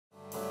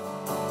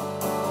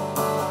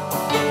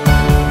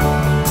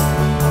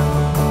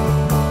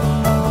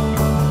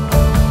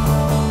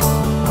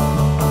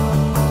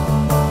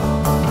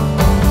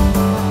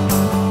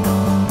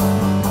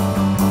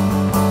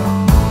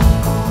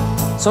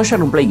Social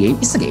role-play game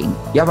is a game.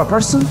 You have a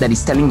person that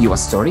is telling you a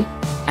story,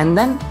 and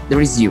then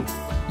there is you.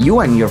 You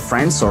and your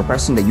friends or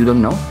person that you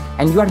don't know,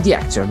 and you are the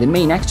actor, the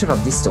main actor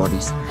of these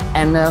stories.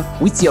 And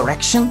with your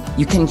action,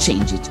 you can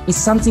change it. It's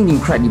something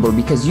incredible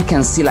because you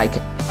can see like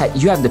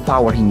you have the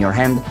power in your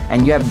hand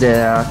and you have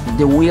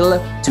the will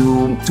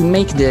to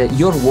make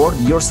your world,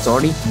 your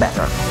story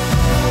better.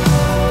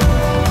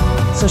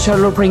 Social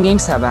role-playing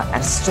games have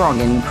a strong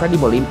and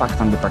incredible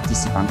impact on the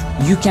participant.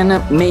 You can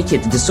make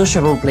it the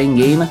social role-playing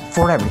game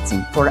for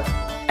everything, for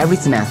every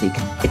thematic: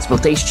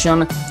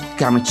 exploitation,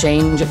 climate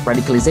change,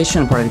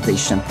 radicalisation, and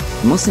polarisation.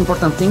 The most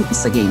important thing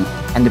is a game,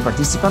 and the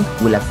participant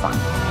will have fun.